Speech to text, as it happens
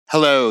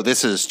Hello,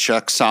 this is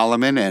Chuck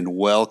Solomon, and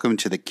welcome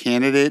to the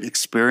Candidate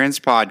Experience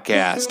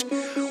Podcast,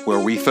 where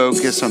we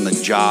focus on the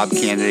job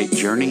candidate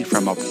journey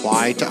from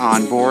apply to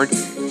onboard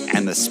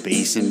and the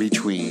space in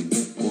between.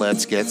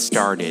 Let's get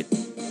started.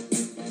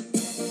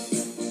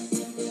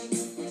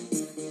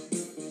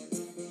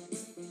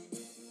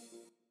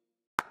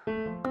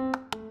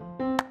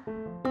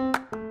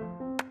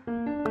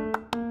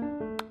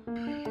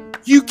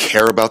 You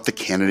care about the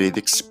candidate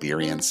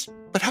experience,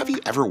 but have you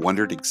ever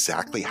wondered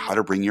exactly how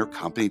to bring your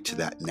company to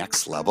that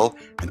next level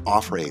and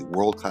offer a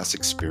world-class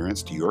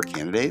experience to your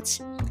candidates?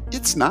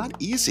 It's not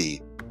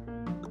easy.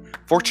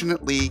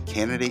 Fortunately,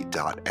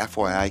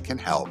 Candidate.fyi can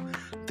help.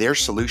 Their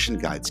solution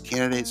guides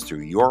candidates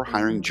through your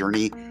hiring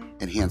journey,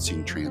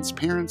 enhancing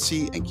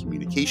transparency and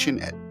communication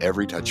at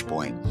every touch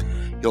point.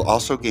 You'll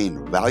also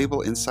gain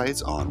valuable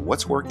insights on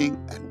what's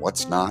working and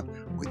what's not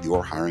with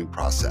your hiring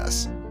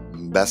process.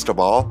 Best of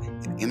all,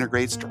 it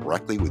integrates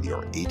directly with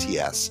your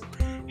ATS.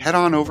 Head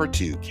on over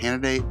to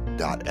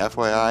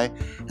Candidate.fyi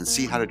and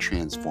see how to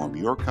transform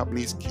your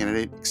company's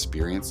candidate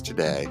experience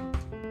today.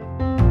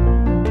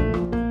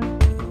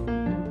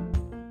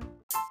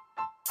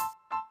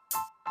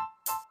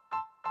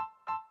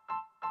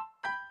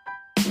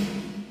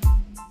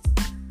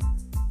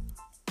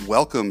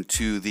 Welcome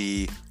to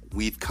the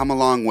We've Come a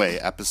Long Way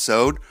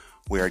episode,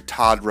 where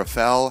Todd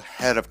Raffel,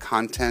 head of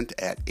content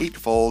at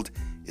Eightfold,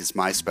 is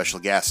my special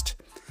guest.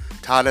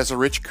 Todd has a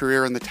rich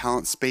career in the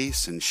talent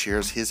space and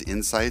shares his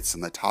insights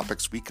on the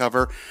topics we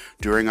cover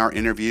during our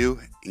interview,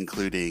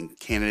 including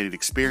candidate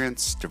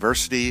experience,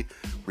 diversity,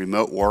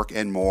 remote work,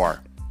 and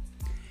more.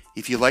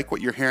 If you like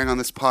what you're hearing on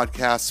this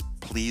podcast,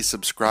 please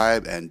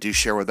subscribe and do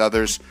share with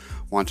others.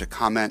 Want to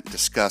comment,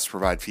 discuss,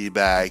 provide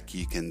feedback,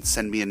 you can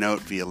send me a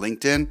note via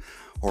LinkedIn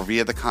or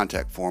via the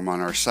contact form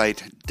on our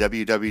site,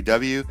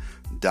 www.thecx.xyz.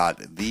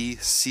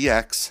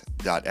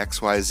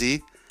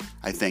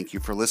 I thank you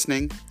for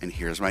listening, and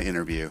here's my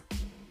interview.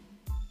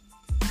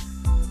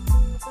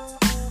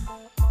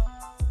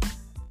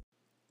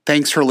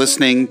 Thanks for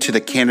listening to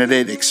the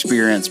Candidate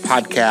Experience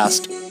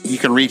Podcast. You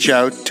can reach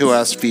out to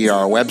us via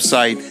our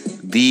website,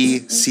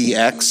 thecx.xyz.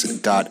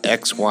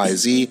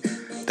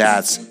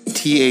 That's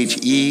thecx.xyz.